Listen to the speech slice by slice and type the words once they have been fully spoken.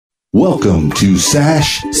Welcome to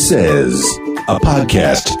Sash Says, a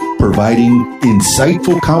podcast providing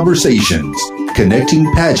insightful conversations, connecting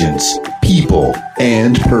pageants, people,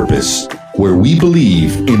 and purpose, where we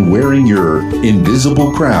believe in wearing your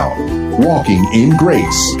invisible crown, walking in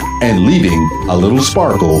grace, and leaving a little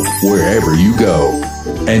sparkle wherever you go.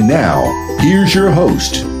 And now, here's your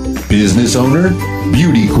host, business owner,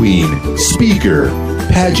 beauty queen, speaker,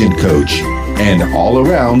 pageant coach, and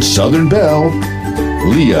all-around Southern Belle,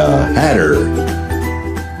 Leah Hatter.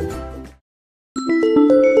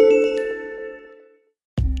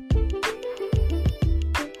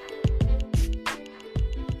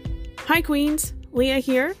 Hi Queens, Leah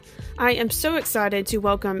here. I am so excited to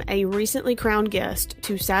welcome a recently crowned guest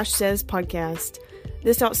to Sash Says podcast.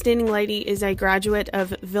 This outstanding lady is a graduate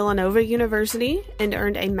of Villanova University and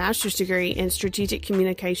earned a master's degree in strategic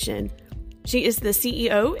communication. She is the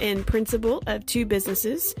CEO and principal of two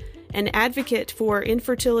businesses, an advocate for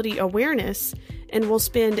infertility awareness, and will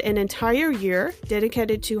spend an entire year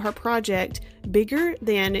dedicated to her project, Bigger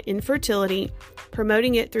Than Infertility,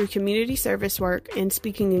 promoting it through community service work and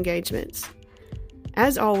speaking engagements.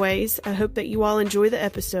 As always, I hope that you all enjoy the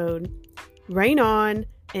episode. Rain on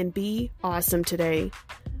and be awesome today.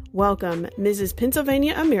 Welcome, Mrs.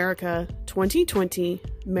 Pennsylvania America 2020,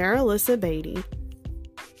 Marilisa Beatty.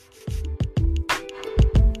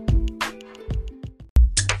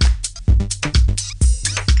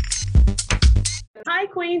 Hi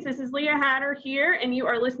Queens, this is Leah Hatter here, and you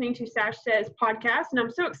are listening to Sash Says podcast, and I'm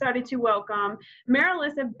so excited to welcome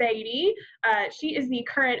Marilisa Beatty. She is the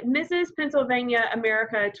current Mrs. Pennsylvania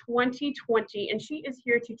America 2020, and she is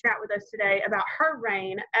here to chat with us today about her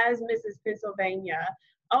reign as Mrs. Pennsylvania.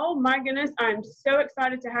 Oh my goodness, I'm so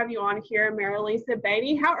excited to have you on here, Marilisa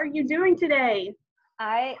Beatty. How are you doing today?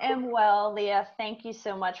 I am well, Leah. Thank you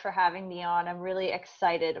so much for having me on. I'm really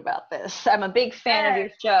excited about this. I'm a big fan of your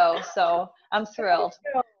show, so I'm thrilled.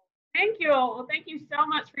 Thank you. Well, thank you so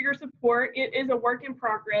much for your support. It is a work in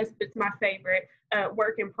progress, but it's my favorite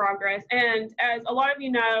work in progress. And as a lot of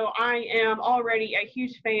you know, I am already a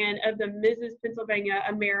huge fan of the Mrs. Pennsylvania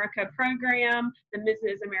America program, the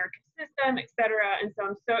Mrs. America system, etc. And so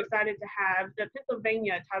I'm so excited to have the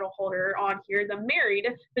Pennsylvania title holder on here, the married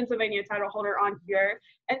Pennsylvania title holder on here.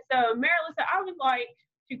 And so, Marilisa, I would like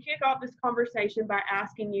to kick off this conversation by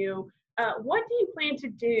asking you, what do you plan to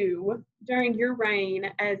do during your reign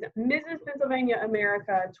as Mrs. Pennsylvania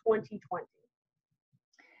America 2020?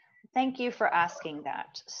 Thank you for asking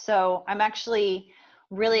that. So I'm actually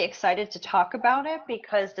really excited to talk about it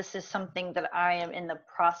because this is something that I am in the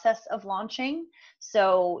process of launching.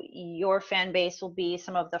 So your fan base will be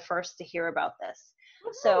some of the first to hear about this.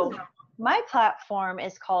 So my platform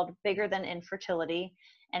is called Bigger Than Infertility,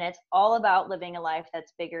 and it's all about living a life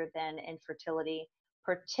that's bigger than infertility,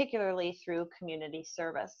 particularly through community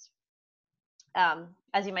service.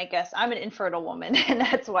 As you might guess, I'm an infertile woman, and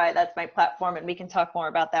that's why that's my platform, and we can talk more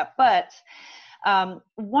about that. But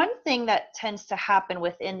one thing that tends to happen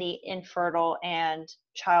within the infertile and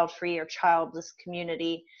child-free or childless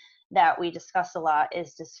community that we discuss a lot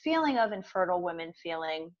is this feeling of infertile women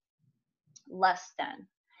feeling less than.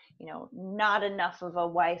 Not enough of a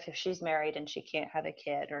wife if she's married and she can't have a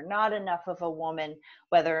kid, or not enough of a woman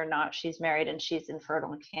whether or not she's married and she's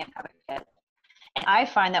infertile and can't have a kid. And I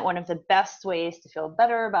find that one of the best ways to feel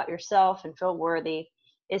better about yourself and feel worthy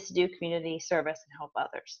is to do community service and help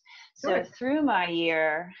others. Sure. So through my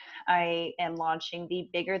year, I am launching the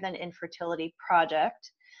Bigger Than Infertility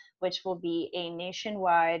Project, which will be a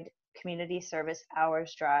nationwide community service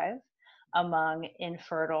hours drive among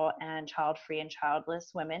infertile and child-free and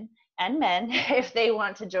childless women and men if they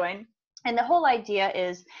want to join. And the whole idea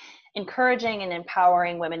is encouraging and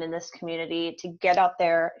empowering women in this community to get out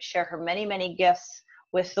there, share her many, many gifts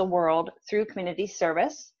with the world through community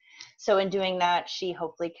service. So in doing that, she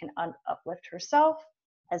hopefully can uplift herself,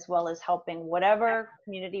 as well as helping whatever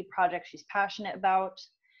community project she's passionate about.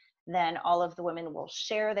 Then all of the women will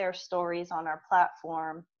share their stories on our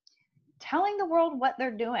platform, telling the world what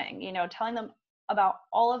they're doing, telling them about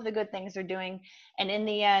all of the good things they're doing. And in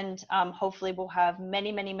the end, hopefully we'll have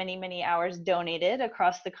many, many, many, many hours donated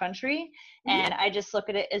across the country. And I just look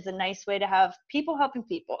at it as a nice way to have people helping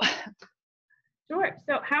people. Sure.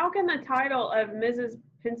 So how can the title of Mrs.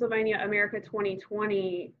 Pennsylvania America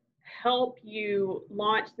 2020 help you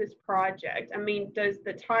launch this project? I mean, does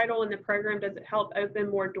the title and the program, does it help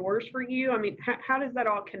open more doors for you? I mean, how does that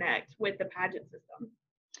all connect with the pageant system?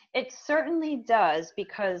 It certainly does,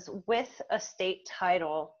 because with a state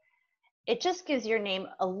title, it just gives your name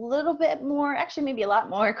a little bit more, actually maybe a lot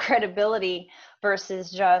more credibility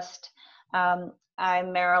versus just I'm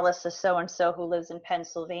Marilisa so-and-so who lives in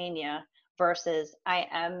Pennsylvania, versus I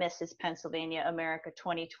am Mrs. Pennsylvania America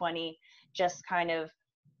 2020 just kind of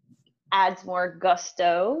adds more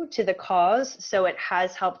gusto to the cause. So it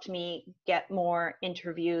has helped me get more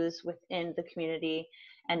interviews within the community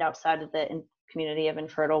and outside of the community of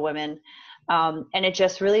infertile women. And it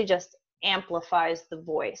just really just amplifies the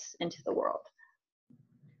voice into the world.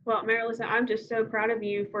 Well, Marilisa, I'm just so proud of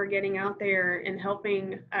you for getting out there and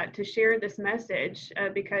helping to share this message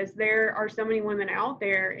because there are so many women out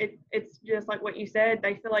there. It's just like what you said.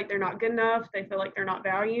 They feel like they're not good enough. They feel like they're not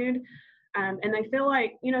valued. And they feel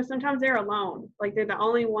like, sometimes they're alone, like they're the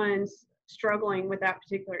only ones struggling with that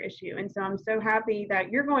particular issue. And so I'm so happy that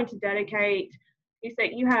you're going to dedicate, you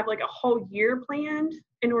said you have like a whole year planned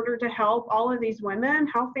in order to help all of these women.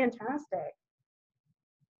 How fantastic.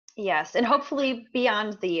 Yes, and hopefully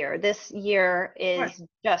beyond the year. This year is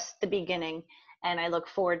just the beginning, and I look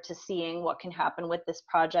forward to seeing what can happen with this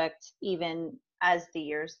project even as the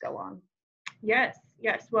years go on. Yes.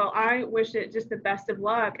 Well, I wish it just the best of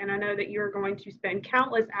luck, and I know that you're going to spend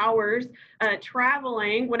countless hours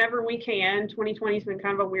traveling whenever we can. 2020 has been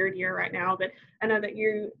kind of a weird year right now, but I know that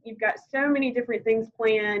you've got so many different things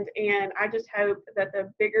planned, and I just hope that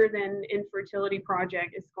the Bigger Than Infertility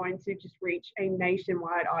project is going to just reach a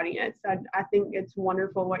nationwide audience. I think it's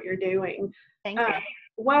wonderful what you're doing. Thank you.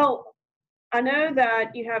 Well, I know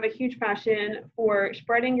that you have a huge passion for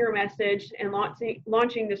spreading your message and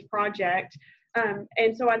launching this project.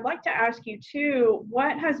 And so I'd like to ask you too,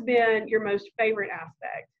 what has been your most favorite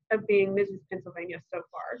aspect of being Mrs. Pennsylvania so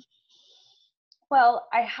far? Well,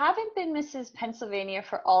 I haven't been Mrs. Pennsylvania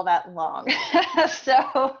for all that long.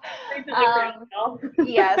 So,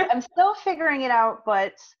 yes, I'm still figuring it out,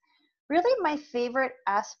 but really my favorite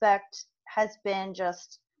aspect has been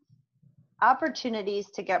just opportunities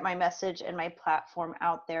to get my message and my platform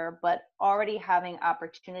out there, but already having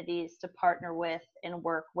opportunities to partner with and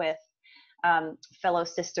work with fellow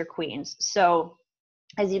sister queens. So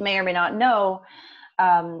as you may or may not know,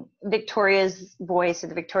 Victoria's Voice, or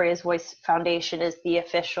the Victoria's Voice Foundation, is the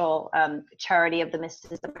official charity of the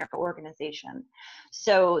Mrs. America organization.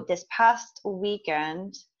 So this past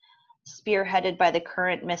weekend, spearheaded by the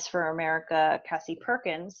current Miss for America, Cassie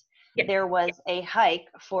Perkins, there was a hike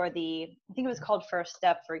for I think it was called First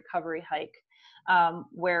Step Recovery Hike,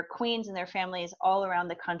 where queens and their families all around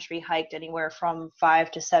the country hiked anywhere from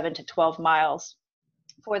 5 to 7 to 12 miles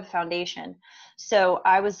for the foundation. So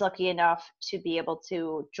I was lucky enough to be able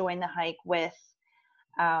to join the hike with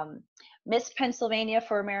Miss Pennsylvania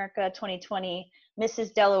for America 2020,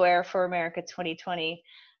 Mrs. Delaware for America 2020,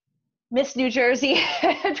 Miss New Jersey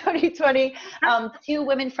 2020, 2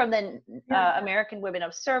 women from the American Women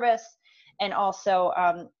of Service, and also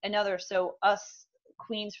another. So us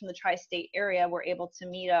queens from the tri-state area were able to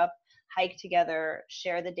meet up, hike together,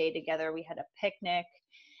 share the day together. We had a picnic.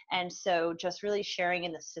 And so just really sharing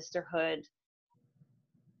in the sisterhood.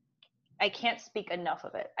 I can't speak enough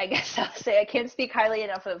of it. I guess I'll say I can't speak highly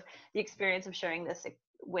enough of the experience of sharing this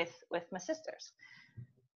with my sisters.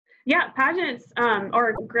 Yeah, pageants are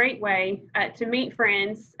a great way to meet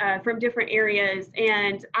friends from different areas.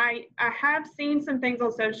 And I have seen some things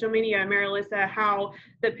on social media, Marilisa, how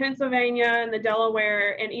the Pennsylvania and the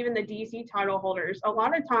Delaware and even the DC title holders, a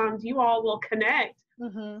lot of times you all will connect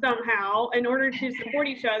somehow in order to support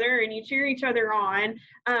each other, and you cheer each other on.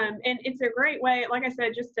 And it's a great way, like I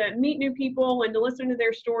said, just to meet new people and to listen to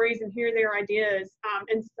their stories and hear their ideas.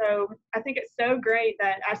 And so I think it's so great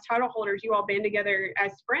that as title holders, you all band together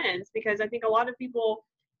as friends, because I think a lot of people,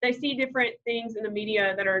 they see different things in the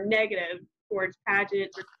media that are negative towards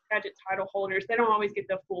pageants or pageant title holders. They don't always get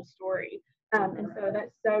the full story. And so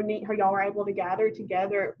that's so neat how y'all are able to gather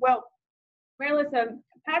together. Well, Marilisa,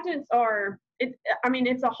 pageants are,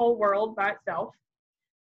 it's a whole world by itself.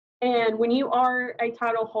 And when you are a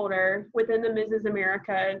title holder within the Mrs.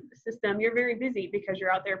 America system, you're very busy because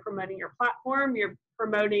you're out there promoting your platform, you're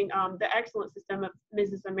promoting the excellent system of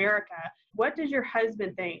Mrs. America. What does your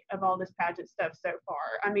husband think of all this pageant stuff so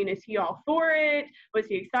far? I mean, is he all for it? Was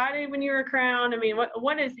he excited when you were crowned? I mean,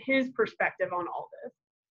 what is his perspective on all this?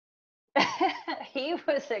 He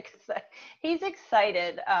was excited. He's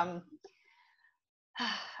excited. I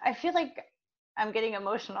feel like I'm getting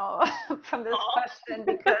emotional from this question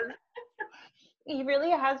because he really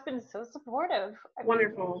has been so supportive.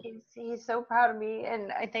 Wonderful. He's so proud of me,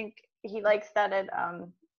 and I think he likes that it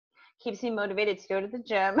keeps me motivated to go to the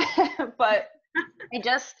gym. But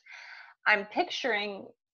I'm picturing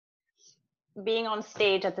being on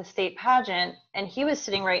stage at the state pageant, and he was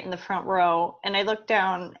sitting right in the front row, and I looked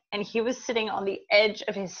down and he was sitting on the edge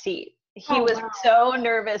of his seat. He was so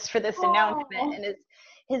nervous for this announcement, and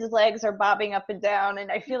his legs are bobbing up and down,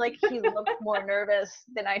 and I feel like he looked more nervous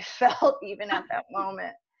than I felt even at that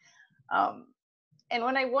moment. And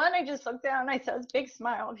when I won, I just looked down and I saw his big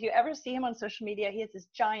smile. If you ever see him on social media, he has this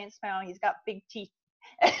giant smile. He's got big teeth.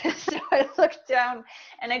 So I looked down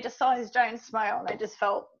and I just saw his giant smile, and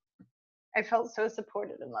I felt so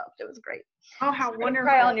supported and loved. It was great. Oh, how wonderful.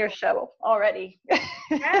 Cry on your show already.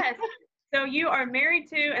 Yes. So you are married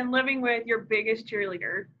to and living with your biggest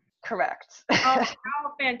cheerleader. Correct. Oh,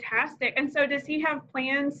 how fantastic. And so does he have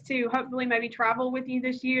plans to hopefully maybe travel with you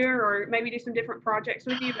this year, or maybe do some different projects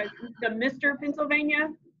with you as the Mr. Pennsylvania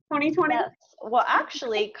 2020? Yes. Well,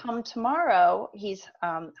 actually, come tomorrow, he's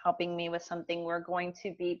helping me with something. We're going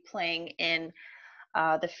to be playing in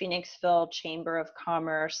the Phoenixville Chamber of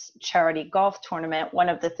Commerce charity golf tournament. One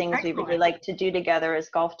of the things we really like to do together is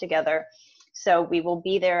golf together. So we will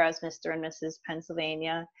be there as Mr. and Mrs.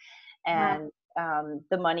 Pennsylvania, and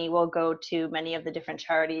the money will go to many of the different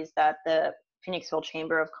charities that the Phoenixville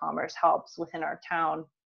Chamber of Commerce helps within our town.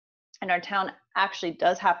 And our town actually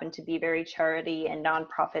does happen to be very charity and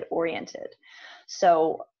nonprofit oriented.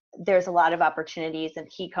 So there's a lot of opportunities, and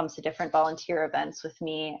he comes to different volunteer events with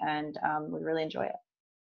me, and we really enjoy it.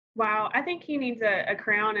 Wow, I think he needs a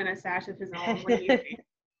crown and a sash of his own. What do you think?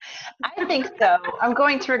 I think so. I'm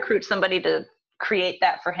going to recruit somebody to create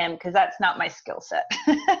that for him, because that's not my skill set.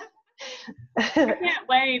 I can't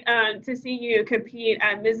wait to see you compete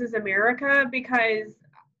at Mrs. America, because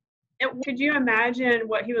could you imagine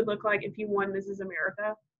what he would look like if you won Mrs.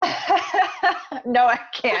 America? No, I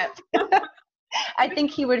can't. I think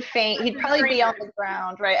he would faint. He'd probably be on the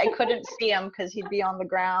ground, right? I couldn't see him because he'd be on the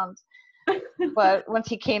ground. But once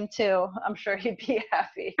he came to, I'm sure he'd be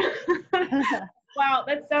happy. Wow,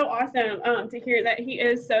 that's so awesome to hear that he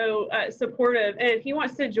is so supportive, and he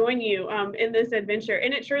wants to join you in this adventure.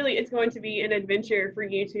 And it's going to be an adventure for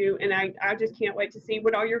you two. And I just can't wait to see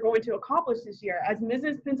what all you're going to accomplish this year as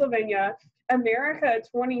Mrs. Pennsylvania America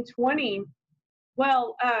 2020.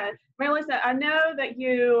 Well, Melissa, I know that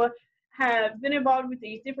you have been involved with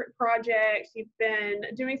these different projects. You've been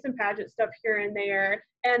doing some pageant stuff here and there.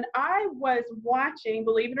 And I was watching,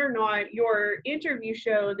 believe it or not, your interview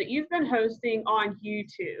show that you've been hosting on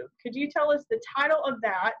YouTube. Could you tell us the title of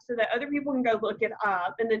that so that other people can go look it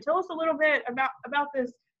up? And then tell us a little bit about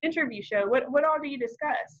this interview show. What all do you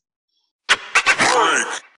discuss?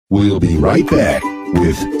 We'll be right back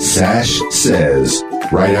with Sash Says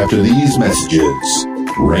right after these messages.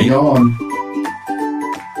 Rain on.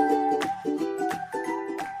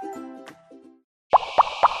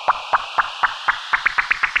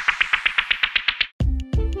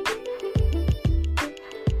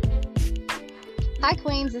 Hi,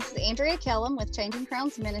 Queens. This is Andrea Kellum with Changing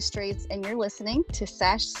Crowns Ministries, and you're listening to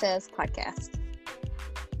Sash Says Podcast.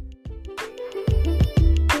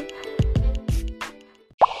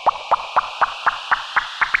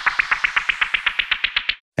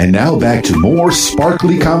 And now back to more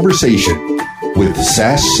sparkly conversation with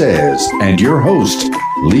Sash Says and your host,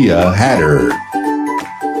 Leah Hatter.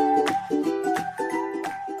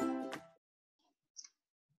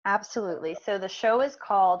 Absolutely. So the show is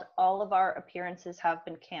called All of Our Appearances Have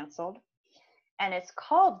Been Canceled. And it's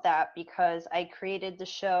called that because I created the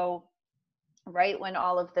show right when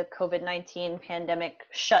all of the COVID-19 pandemic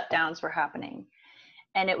shutdowns were happening.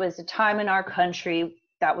 And it was a time in our country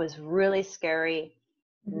that was really scary.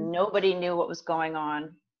 Mm-hmm. Nobody knew what was going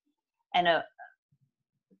on. And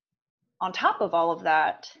on top of all of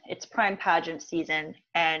that, it's prime pageant season,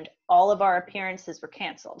 and all of our appearances were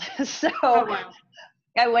canceled. So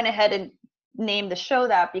I went ahead and named the show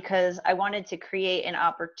that because I wanted to create an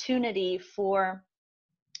opportunity for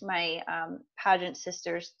my pageant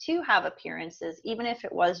sisters to have appearances, even if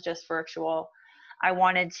it was just virtual. I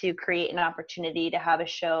wanted to create an opportunity to have a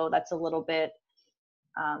show that's a little bit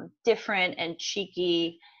different and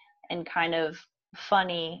cheeky and kind of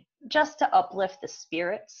funny, just to uplift the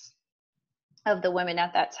spirits of the women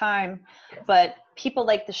at that time. But people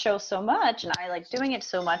liked the show so much, and I liked doing it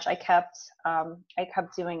so much, I kept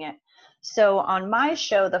doing it. So on my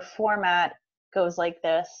show, the format goes like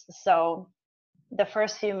this. So the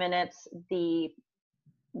first few minutes, the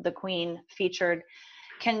queen featured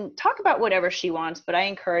can talk about whatever she wants, but I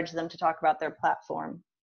encourage them to talk about their platform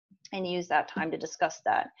and use that time to discuss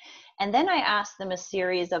that. And then I ask them a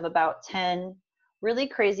series of about 10 really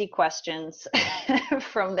crazy questions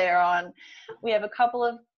from there on. We have a couple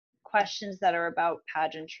of questions that are about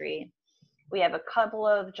pageantry. We have a couple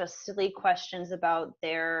of just silly questions about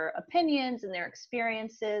their opinions and their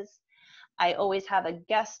experiences. I always have a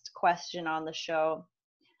guest question on the show.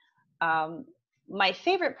 My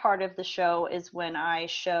favorite part of the show is when I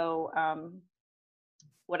show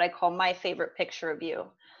what I call my favorite picture of you.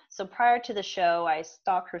 So prior to the show, I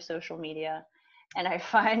stalk her social media and I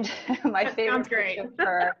find my favorite picture of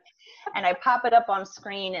her and I pop it up on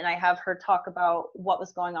screen and I have her talk about what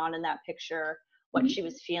was going on in that picture, what she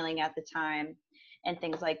was feeling at the time, and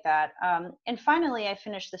things like that. And finally, I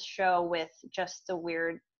finished the show with just a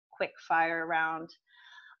weird quick fire round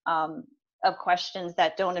of questions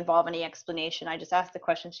that don't involve any explanation. I just ask the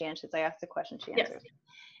question, she answers. I ask the question, she answers. Yes.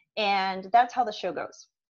 And that's how the show goes.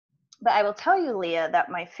 But I will tell you, Leah, that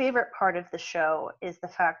my favorite part of the show is the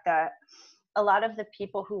fact that a lot of the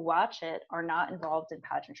people who watch it are not involved in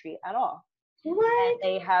pageantry at all. What? And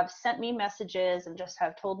they have sent me messages and just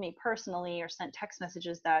have told me personally or sent text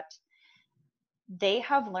messages that they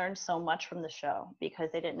have learned so much from the show because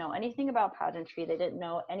they didn't know anything about pageantry. They didn't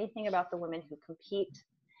know anything about the women who compete.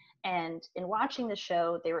 And in watching the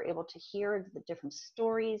show, they were able to hear the different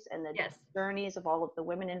stories and the yes. journeys of all of the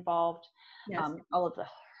women involved, yes. All of the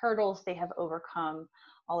hurdles they have overcome,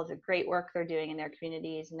 all of the great work they're doing in their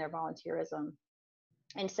communities and their volunteerism.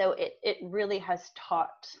 And so it really has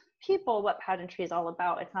taught people what pageantry is all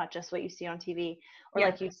about. It's not just what you see on TV or yeah.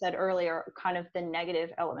 like you said earlier, kind of the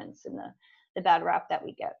negative elements and the bad rap that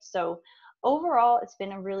we get. So overall, it's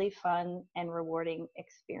been a really fun and rewarding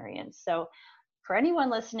experience. So for anyone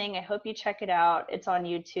listening, I hope you check it out. It's on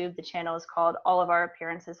YouTube. The channel is called All of Our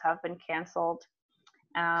Appearances Have Been Canceled.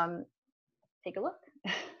 Take a look.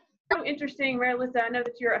 So interesting, Mary Alyssa. I know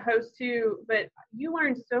that you're a host too, but you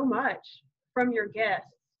learn so much from your guests.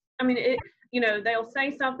 I mean, they'll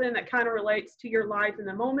say something that kind of relates to your life in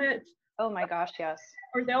the moment. Oh my gosh, yes.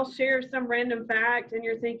 Or they'll share some random fact and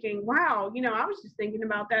you're thinking, wow, I was just thinking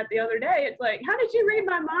about that the other day. It's like, how did you read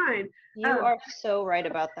my mind? You are so right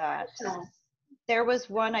about that. There was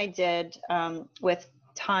one I did with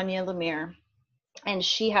Tanya Lemire, and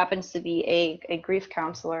she happens to be a grief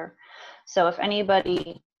counselor. So if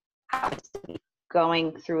anybody happens to be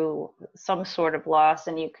going through some sort of loss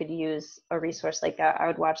and you could use a resource like that, I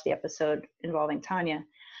would watch the episode involving Tanya.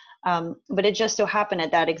 But it just so happened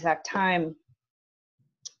at that exact time,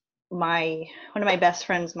 one of my best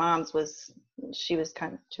friend's moms she was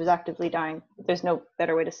actively dying. There's no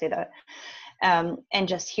better way to say that. And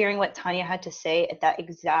just hearing what Tanya had to say at that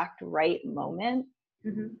exact right moment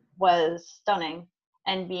mm-hmm. was stunning.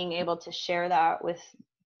 And being able to share that with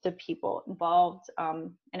the people involved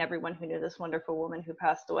and everyone who knew this wonderful woman who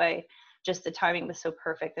passed away, just the timing was so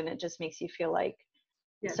perfect. And it just makes you feel like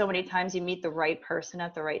yes. so many times you meet the right person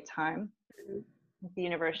at the right time. Mm-hmm. The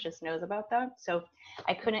universe just knows about that. So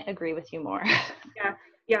I couldn't agree with you more.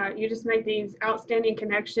 Yeah, you just make these outstanding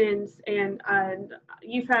connections, and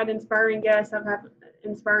you've had inspiring guests. I've had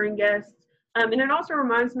inspiring guests. And it also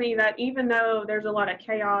reminds me that even though there's a lot of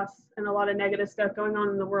chaos and a lot of negative stuff going on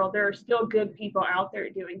in the world, there are still good people out there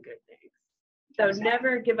doing good things. So exactly.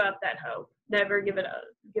 Never give up that hope. Never give it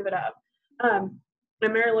up.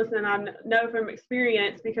 And Mary Alyssa and I know from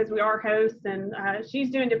experience, because we are hosts and she's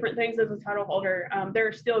doing different things as a title holder, there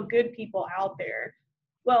are still good people out there.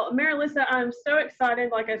 Well, Mary Alyssa, I'm so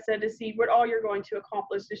excited, like I said, to see what all you're going to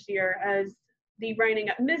accomplish this year as the reigning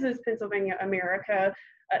Mrs. Pennsylvania America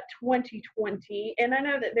 2020. And I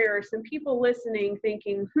know that there are some people listening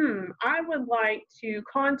thinking, I would like to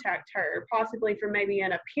contact her, possibly for maybe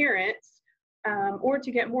an appearance or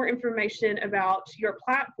to get more information about your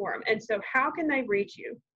platform. And so how can they reach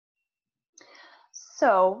you?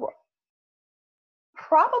 So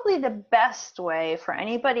probably the best way for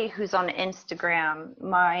anybody who's on Instagram,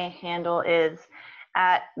 my handle is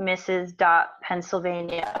at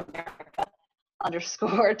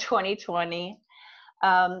Mrs.PennsylvaniaAmerica_2020.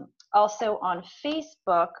 Also on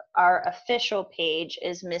Facebook, our official page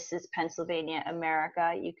is Mrs. Pennsylvania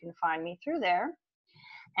America. You can find me through there.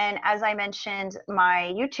 And as I mentioned,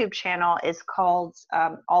 my YouTube channel is called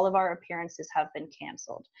All of Our Appearances Have Been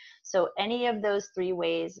Canceled. So any of those three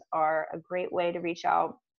ways are a great way to reach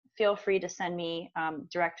out. Feel free to send me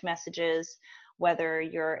direct messages, whether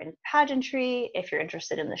you're in pageantry, if you're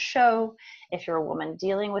interested in the show, if you're a woman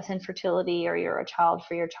dealing with infertility, or you're a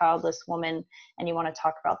child-free or childless woman and you want to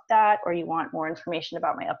talk about that, or you want more information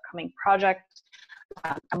about my upcoming project.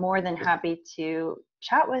 I'm more than happy to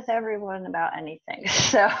chat with everyone about anything.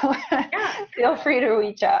 So feel free to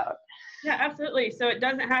reach out. Yeah, absolutely. So it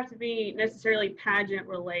doesn't have to be necessarily pageant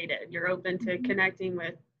related. You're open to connecting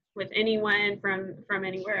with anyone from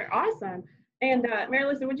anywhere. Awesome. And Mary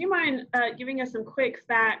Alyssa, would you mind giving us some quick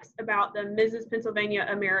facts about the Mrs. Pennsylvania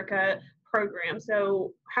America program?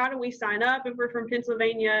 So how do we sign up if we're from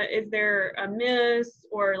Pennsylvania? Is there a Miss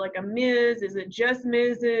or like a Ms? Is it just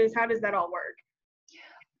Mrs.? How does that all work?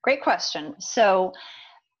 Great question. So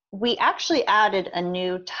we actually added a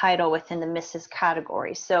new title within the Mrs.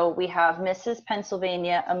 category. So we have Mrs.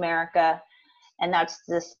 Pennsylvania America, and that's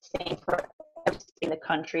the same for every state in the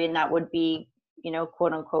country, and that would be,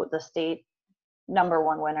 quote unquote, the state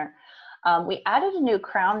 #1 winner. We added a new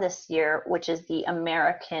crown this year, which is the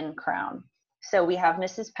American crown. So we have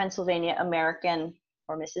Mrs. Pennsylvania American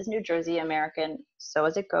or Mrs. New Jersey American, so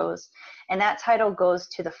as it goes. And that title goes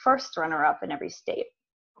to the first runner-up in every state.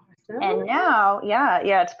 Awesome. And now,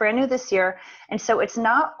 it's brand new this year. And so it's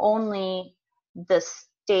not only the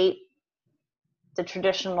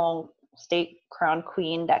traditional state crown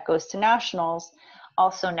queen that goes to nationals.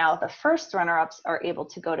 Also now the first runner-ups are able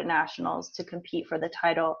to go to nationals to compete for the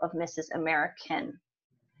title of Mrs. American.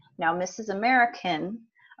 Now Mrs. American,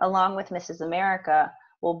 along with Mrs. America,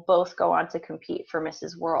 will both go on to compete for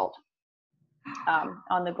Mrs. World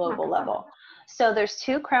on the global level. So there's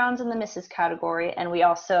 2 crowns in the Mrs. category, and we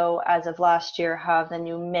also, as of last year, have the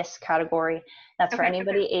new Miss category. That's for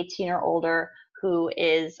anybody 18 or older who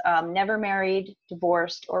is never married,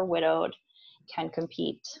 divorced, or widowed, can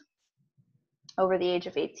compete over the age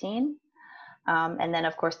of 18. And then,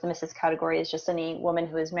 of course, the Mrs. category is just any woman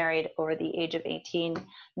who is married over the age of 18.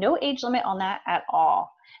 No age limit on that at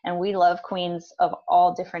all. And we love queens of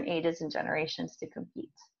all different ages and generations to compete.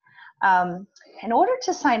 In order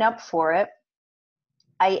to sign up for it,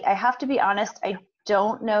 I have to be honest, I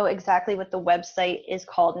don't know exactly what the website is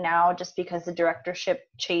called now, just because the directorship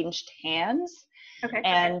changed hands. Okay.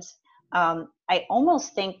 And I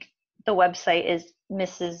almost think the website is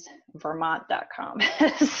mrsvermont.com.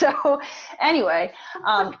 So anyway,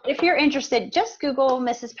 if you're interested, just Google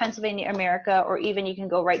Mrs. Pennsylvania America, or even you can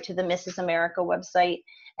go right to the Mrs. America website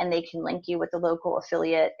and they can link you with the local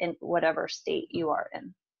affiliate in whatever state you are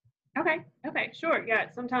in. Okay, sure. Yeah,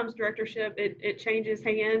 sometimes directorship, it changes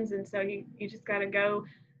hands, and so you just got to go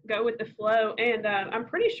with the flow. And I'm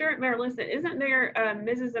pretty sure, Marilisa, isn't there a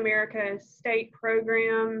Mrs. America state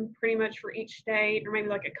program pretty much for each state, or maybe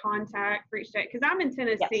like a contact for each state? Because I'm in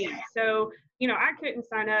Tennessee, yes. So, I couldn't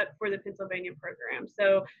sign up for the Pennsylvania program.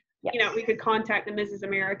 So, yes. We could contact the Mrs.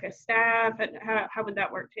 America staff. How would that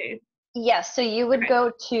work too? Yes, so you would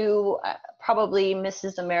go to probably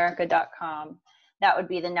mrsamerica.com. That would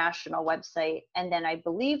be the national website. And then I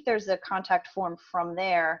believe there's a contact form from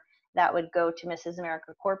there that would go to Mrs.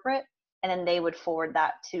 America Corporate, and then they would forward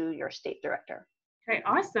that to your state director. Okay,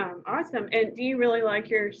 awesome. And do you really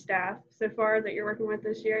like your staff so far that you're working with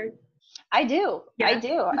this year? I do. Yeah. I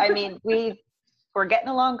do. I mean, we're getting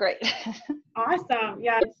along great. Awesome.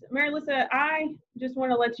 Yes. Marilisa, I just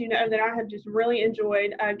want to let you know that I have just really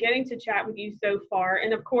enjoyed getting to chat with you so far.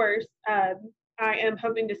 And of course, I am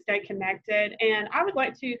hoping to stay connected. And I would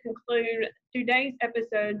like to conclude today's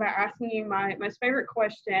episode by asking you my most favorite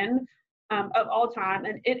question of all time.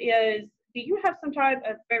 And it is, do you have some type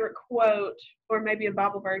of favorite quote or maybe a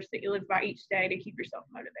Bible verse that you live by each day to keep yourself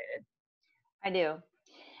motivated? I do.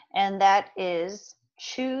 And that is,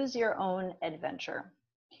 choose your own adventure.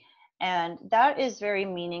 And that is very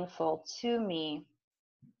meaningful to me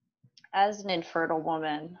as an infertile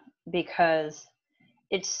woman, because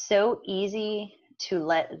it's so easy to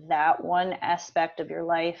let that one aspect of your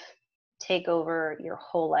life take over your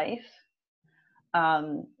whole life.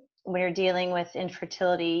 When you're dealing with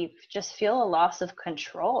infertility, you just feel a loss of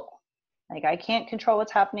control. Like, I can't control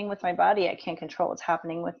what's happening with my body. I can't control what's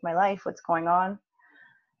happening with my life, what's going on.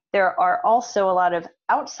 There are also a lot of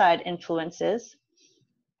outside influences.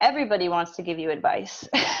 Everybody wants to give you advice,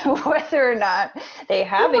 whether or not they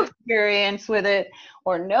have experience with it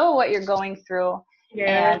or know what you're going through.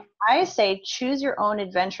 Yeah. And I say choose your own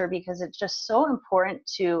adventure, because it's just so important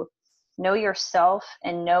to know yourself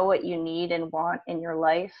and know what you need and want in your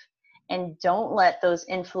life. And don't let those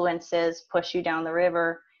influences push you down the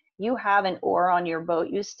river. You have an oar on your boat.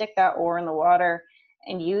 You stick that oar in the water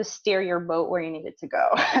and you steer your boat where you need it to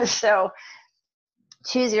go. So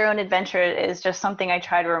choose your own adventure is just something I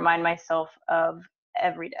try to remind myself of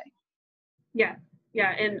every day. Yeah.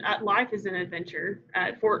 Yeah, and life is an adventure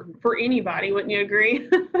for anybody. Wouldn't you agree?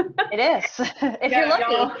 It is. If you're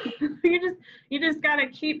lucky. You just got to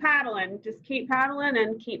keep paddling. Just keep paddling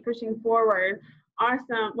and keep pushing forward.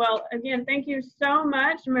 Awesome. Well, again, thank you so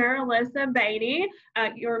much, Marilisa Beatty,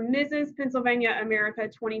 your Mrs. Pennsylvania America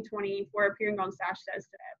 2020, for appearing on Sash Says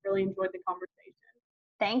today. I really enjoyed the conversation.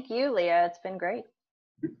 Thank you, Leah. It's been great.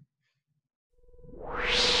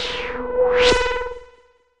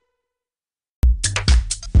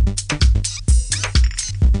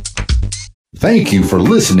 Thank you for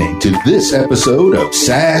listening to this episode of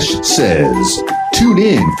Sash Says. Tune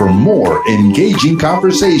in for more engaging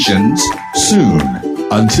conversations soon.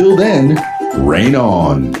 Until then, reign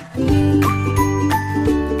on.